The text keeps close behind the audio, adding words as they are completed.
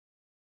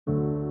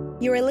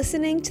You are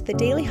listening to the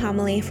Daily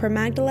Homily for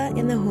Magdala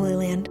in the Holy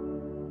Land.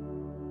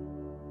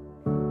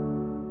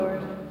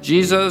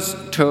 Jesus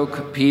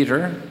took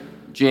Peter,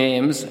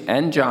 James,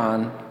 and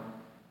John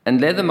and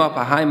led them up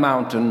a high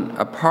mountain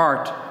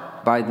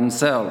apart by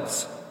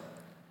themselves.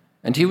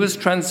 And he was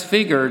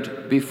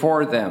transfigured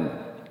before them,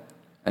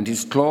 and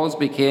his clothes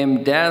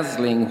became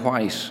dazzling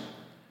white,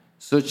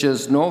 such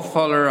as no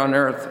fuller on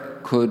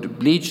earth could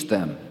bleach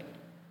them.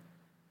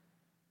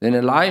 Then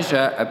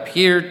Elijah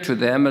appeared to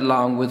them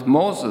along with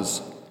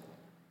Moses,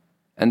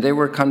 and they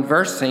were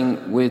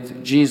conversing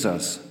with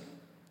Jesus.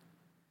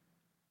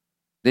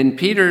 Then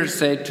Peter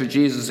said to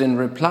Jesus in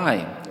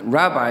reply,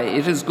 "Rabbi,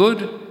 it is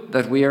good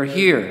that we are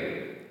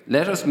here.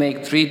 Let us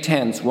make 3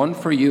 tents, one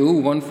for you,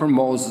 one for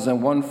Moses,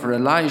 and one for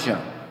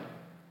Elijah."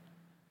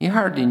 He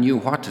hardly knew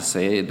what to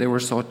say. They were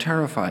so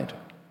terrified.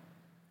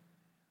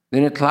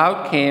 Then a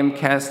cloud came,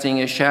 casting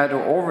a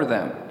shadow over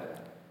them.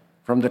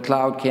 From the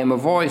cloud came a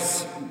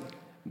voice,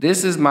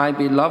 "This is my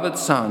beloved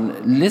Son,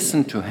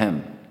 listen to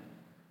him."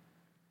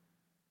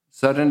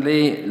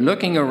 Suddenly,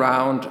 looking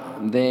around,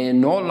 they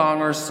no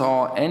longer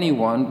saw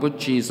anyone but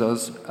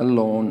Jesus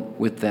alone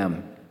with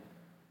them.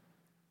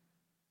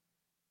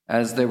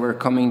 As they were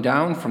coming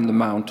down from the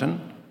mountain,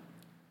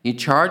 he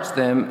charged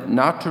them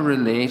not to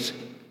relate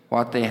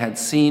what they had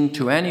seen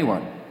to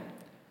anyone,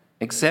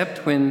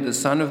 except when the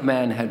Son of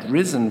Man had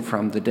risen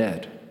from the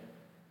dead.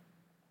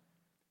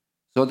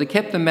 So they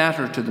kept the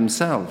matter to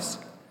themselves,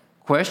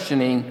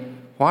 questioning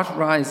what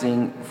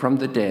rising from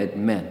the dead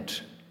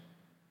meant.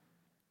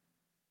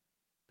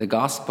 The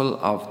Gospel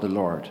of the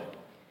Lord.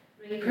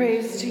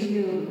 Praise to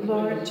you,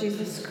 Lord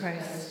Jesus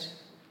Christ.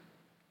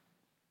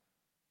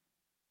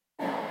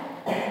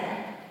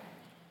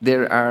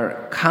 There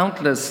are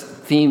countless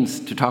themes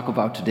to talk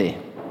about today.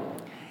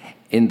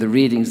 In the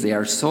readings, they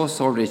are so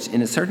rich.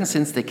 In a certain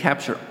sense, they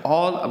capture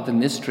all of the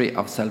mystery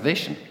of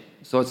salvation.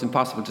 So it's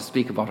impossible to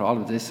speak about all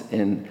of this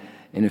in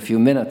a few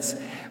minutes.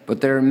 But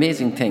they're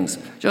amazing things.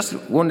 Just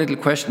one little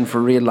question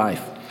for real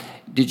life.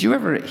 Did you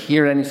ever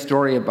hear any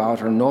story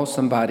about or know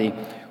somebody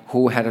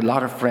who had a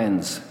lot of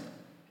friends?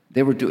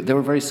 They were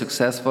very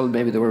successful.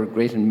 Maybe they were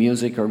great in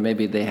music, or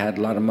maybe they had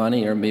a lot of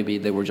money, or maybe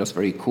they were just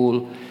very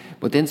cool.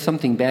 But then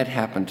something bad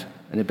happened,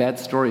 and a bad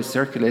story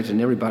circulated,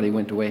 and everybody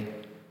went away.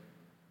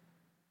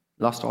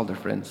 Lost all their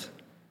friends.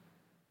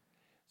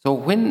 So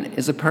when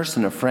is a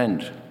person a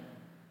friend?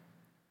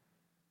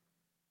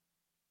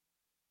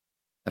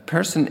 A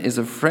person is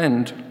a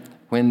friend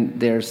when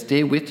they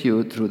stay with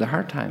you through the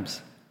hard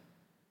times.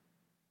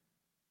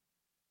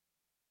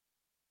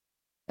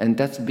 And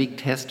that's a big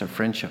test of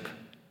friendship.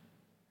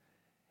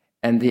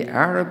 And the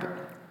Arab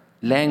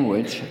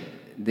language,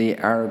 the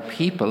Arab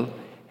people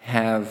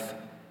have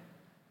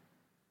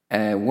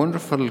a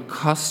wonderful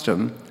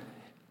custom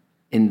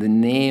in the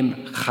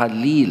name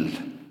Khalil.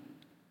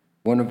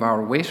 One of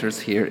our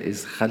waiters here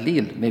is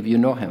Khalil. Maybe you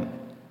know him.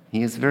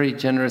 He is very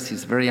generous.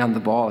 He's very on the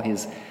ball.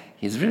 He's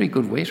a very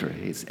good waiter.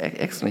 He's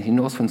excellent. He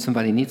knows when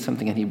somebody needs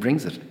something and he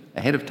brings it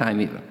ahead of time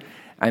even.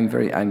 I'm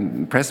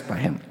impressed by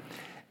him.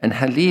 And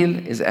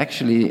Khalil is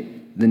actually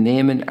the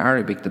name in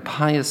Arabic, the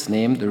pious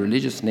name, the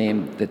religious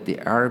name that the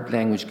Arab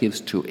language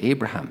gives to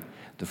Abraham,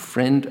 the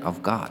friend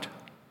of God.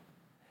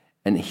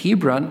 And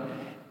Hebron,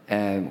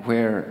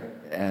 where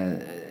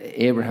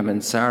Abraham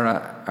and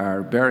Sarah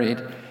are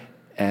buried,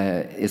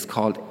 is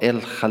called El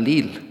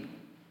Khalil,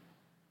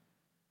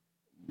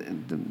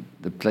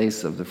 the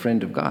place of the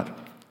friend of God.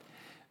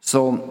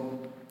 So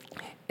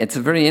it's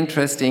a very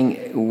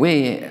interesting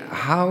way.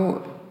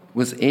 How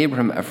was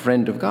Abraham a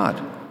friend of God?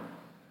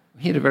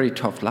 He had a very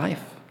tough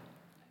life.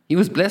 He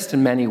was blessed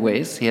in many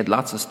ways. He had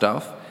lots of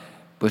stuff,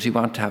 but he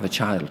wanted to have a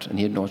child, and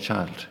he had no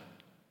child.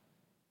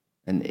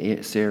 And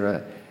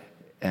Sarah,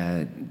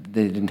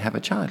 they didn't have a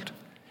child.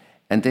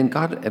 And then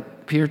God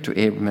appeared to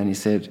Abraham and he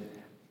said,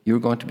 "You're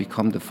going to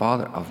become the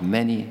father of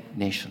many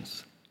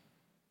nations."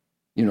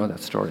 You know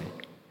that story.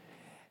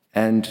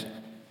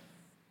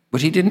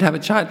 But he didn't have a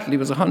child till he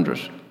was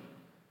 100.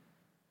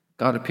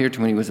 God appeared to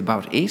him when he was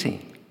about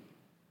 80.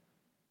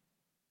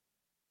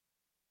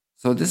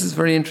 So this is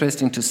very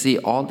interesting to see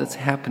all that's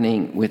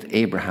happening with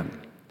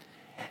Abraham.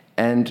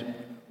 And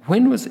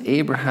when was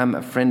Abraham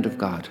a friend of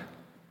God?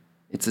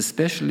 It's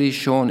especially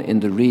shown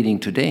in the reading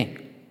today,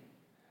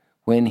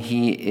 when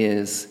he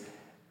is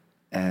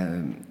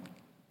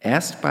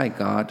asked by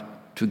God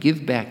to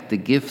give back the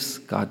gifts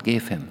God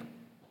gave him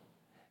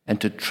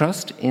and to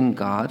trust in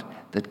God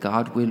that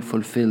God will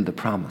fulfill the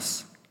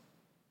promise.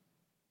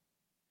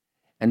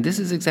 And this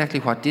is exactly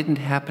what didn't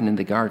happen in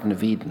the Garden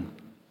of Eden.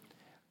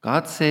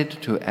 God said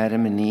to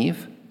Adam and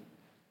Eve,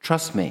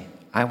 "Trust me,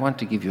 I want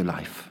to give you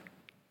life.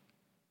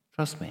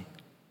 Trust me.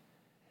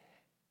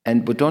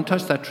 But don't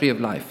touch that tree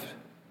of life.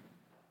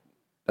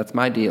 That's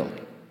my deal."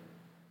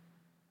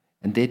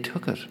 And they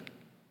took it.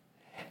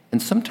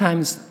 And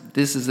sometimes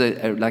this is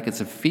it's a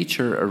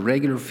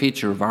regular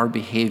feature of our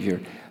behavior,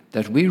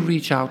 that we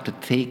reach out to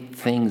take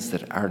things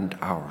that aren't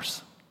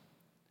ours.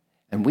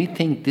 And we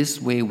think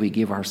this way we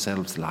give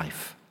ourselves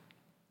life.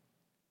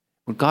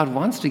 But God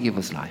wants to give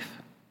us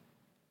life.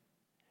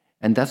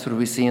 And that's what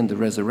we see in the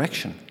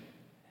resurrection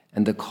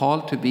and the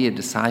call to be a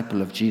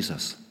disciple of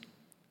Jesus.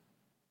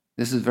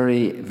 This is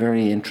very,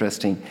 very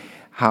interesting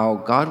how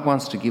God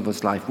wants to give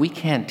us life. We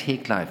can't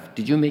take life.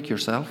 Did you make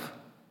yourself?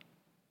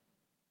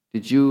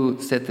 Did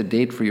you set the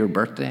date for your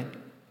birthday?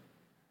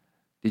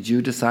 Did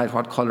you decide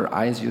what color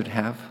eyes you'd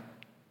have?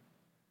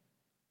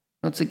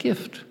 No, it's a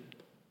gift.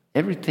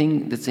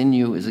 Everything that's in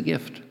you is a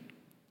gift.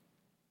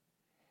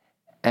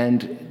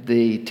 And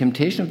the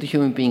temptation of the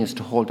human being is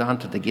to hold on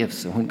to the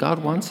gifts. And when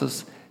God wants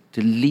us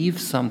to leave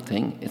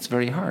something, it's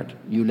very hard.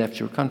 You left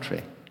your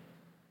country.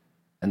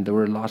 And there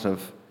were a lot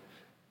of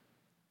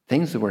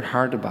things that were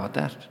hard about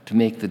that, to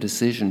make the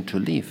decision to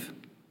leave.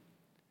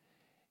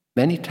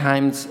 Many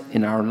times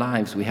in our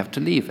lives we have to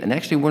leave. And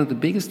actually one of the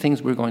biggest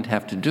things we're going to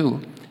have to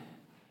do,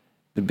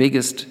 the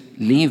biggest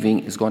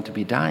leaving, is going to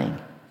be dying.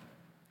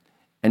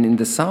 And in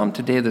the psalm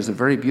today there's a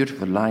very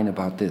beautiful line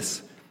about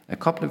this. A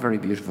couple of very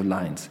beautiful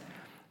lines.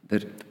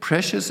 That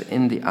precious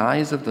in the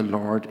eyes of the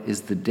Lord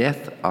is the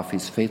death of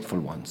his faithful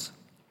ones.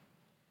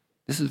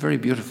 This is very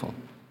beautiful.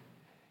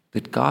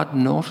 That God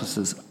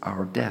notices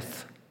our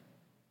death.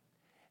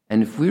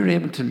 And if we're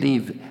able to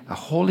leave, a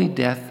holy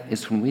death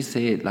is when we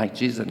say, like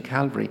Jesus on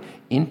Calvary,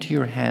 into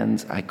your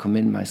hands I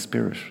commend my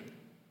spirit.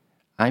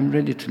 I'm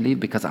ready to leave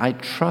because I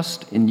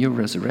trust in your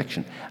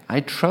resurrection.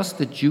 I trust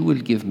that you will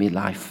give me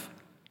life.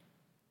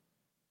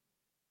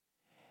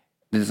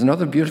 There's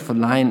another beautiful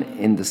line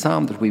in the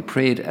psalm that we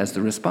prayed as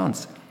the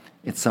response.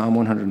 It's Psalm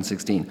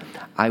 116.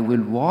 I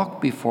will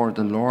walk before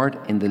the Lord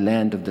in the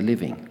land of the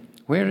living.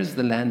 Where is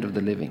the land of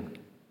the living?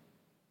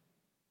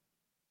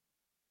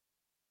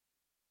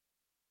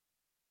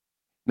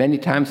 Many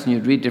times when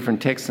you read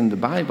different texts in the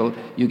Bible,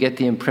 you get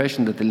the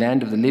impression that the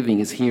land of the living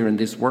is here in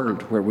this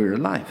world where we're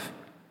alive.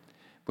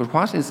 But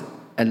what is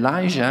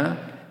Elijah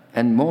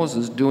and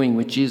Moses doing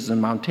with Jesus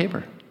on Mount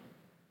Tabor?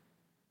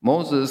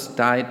 Moses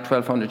died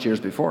 1,200 years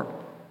before.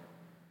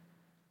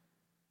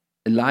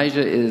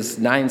 Elijah is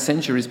 9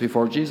 centuries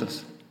before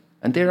Jesus.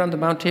 And they're on the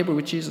Mount Tabor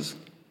with Jesus.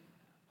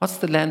 What's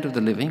the land of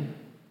the living?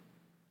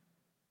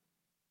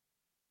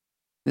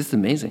 This is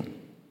amazing.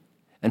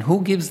 And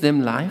who gives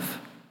them life?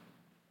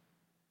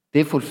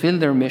 They fulfill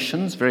their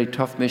missions, very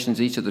tough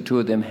missions each of the two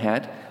of them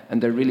had,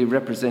 and they're really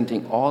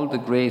representing all the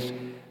great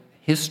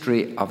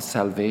history of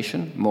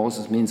salvation.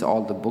 Moses means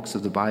all the books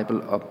of the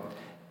Bible up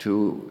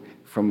to,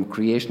 from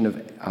creation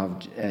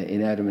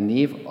in Adam and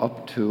Eve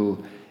up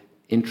to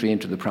entry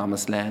into the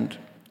promised land.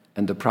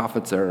 And the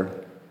prophets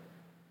are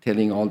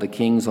telling all the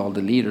kings, all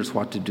the leaders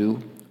what to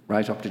do,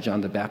 right up to John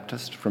the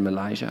Baptist from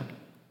Elijah.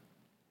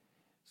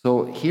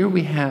 So here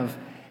we have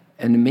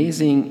an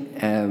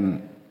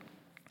amazing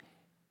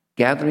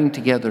gathering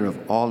together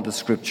of all the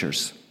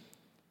scriptures.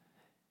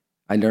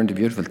 I learned a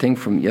beautiful thing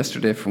from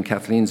yesterday from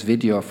Kathleen's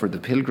video for the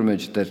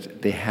pilgrimage,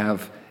 that they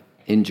have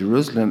in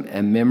Jerusalem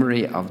a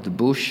memory of the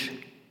bush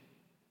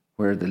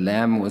where the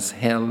lamb was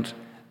held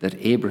that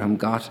Abraham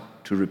got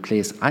to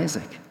replace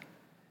Isaac.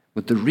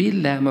 But the real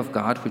Lamb of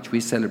God, which we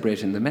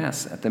celebrate in the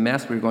Mass, at the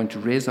Mass we're going to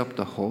raise up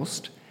the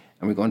host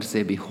and we're going to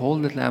say,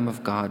 behold the Lamb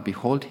of God,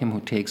 behold him who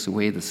takes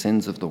away the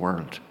sins of the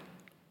world.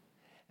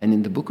 And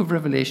in the book of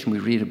Revelation we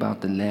read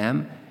about the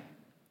Lamb,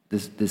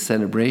 the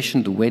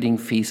celebration, the wedding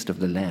feast of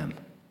the Lamb.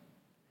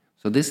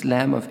 So this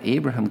Lamb of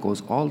Abraham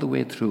goes all the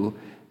way through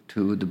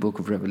to the book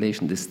of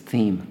Revelation, this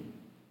theme.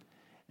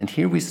 And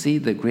here we see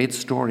the great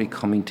story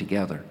coming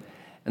together.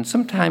 And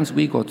sometimes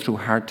we go through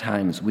hard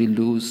times. We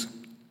lose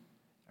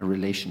a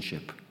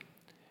relationship.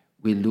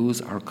 We lose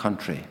our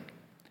country.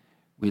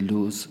 We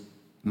lose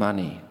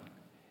money.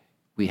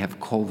 We have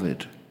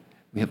COVID.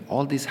 We have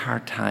all these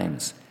hard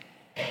times.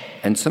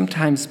 And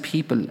sometimes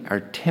people are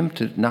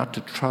tempted not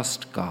to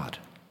trust God.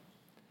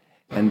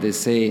 And they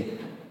say,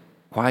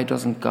 why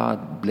doesn't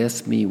God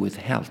bless me with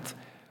health?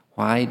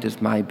 Why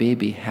does my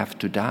baby have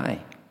to die?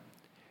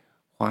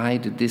 Why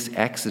did this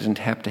accident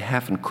have to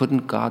happen?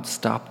 Couldn't God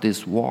stop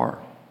this war?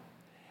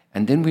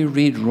 And then we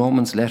read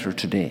Romans' letter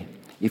today.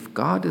 If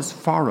God is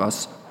for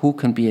us, who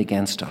can be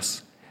against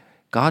us?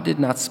 God did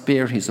not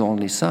spare his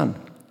only son.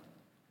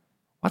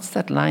 What's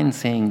that line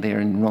saying there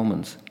in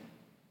Romans?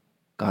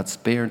 God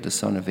spared the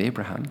son of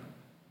Abraham.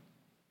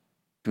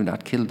 Do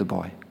not kill the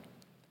boy.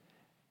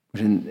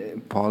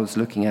 But Paul is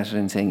looking at it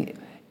and saying,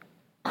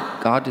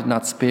 God did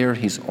not spare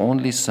his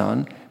only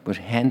son, but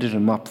handed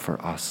him up for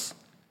us.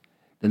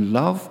 The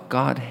love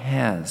God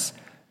has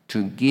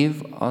to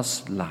give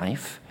us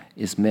life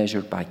is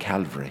measured by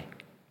Calvary.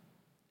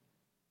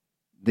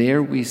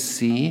 There we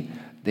see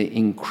the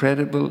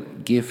incredible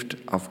gift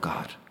of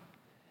God.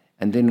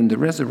 And then in the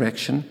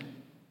resurrection,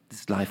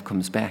 this life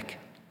comes back.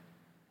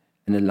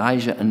 And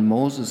Elijah and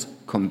Moses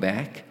come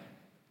back,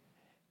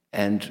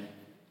 and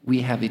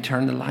we have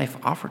eternal life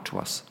offered to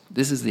us.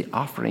 This is the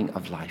offering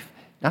of life.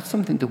 Not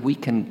something that we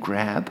can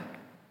grab,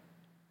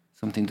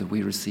 something that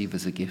we receive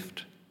as a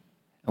gift.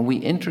 And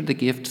we enter the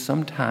gift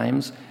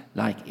sometimes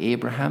like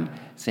Abraham,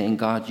 saying,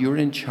 God, you're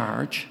in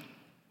charge.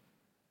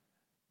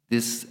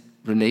 This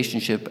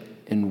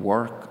relationship in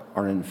work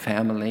or in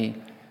family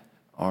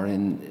or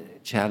in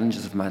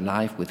challenges of my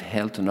life with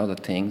health and other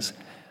things,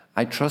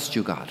 I trust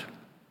you, God.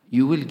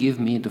 You will give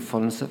me the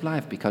fullness of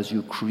life because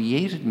you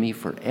created me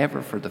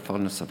forever for the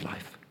fullness of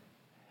life.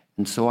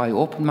 And so I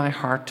open my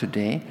heart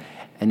today,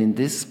 and in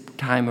this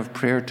time of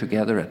prayer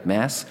together at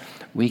Mass,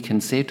 we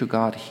can say to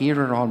God, here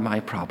are all my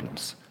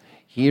problems.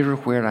 Here are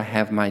where I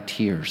have my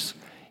tears.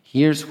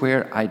 Here's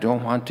where I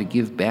don't want to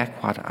give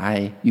back what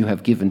you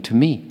have given to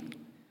me.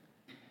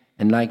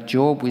 And like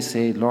Job, we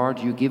say, Lord,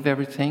 you give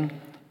everything,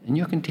 and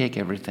you can take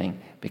everything,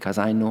 because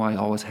I know I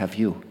always have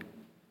you.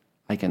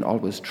 I can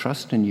always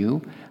trust in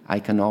you. I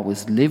can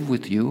always live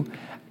with you.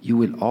 You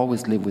will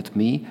always live with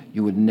me.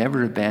 You will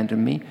never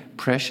abandon me.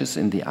 Precious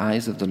in the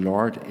eyes of the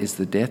Lord is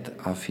the death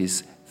of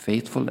his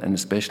faithful, and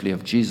especially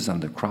of Jesus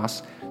on the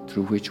cross,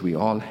 through which we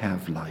all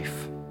have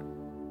life.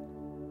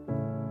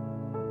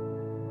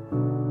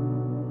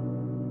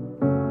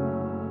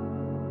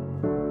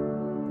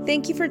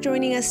 Thank you for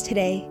joining us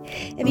today.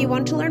 If you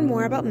want to learn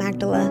more about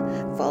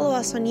Magdala, follow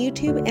us on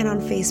YouTube and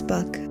on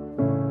Facebook.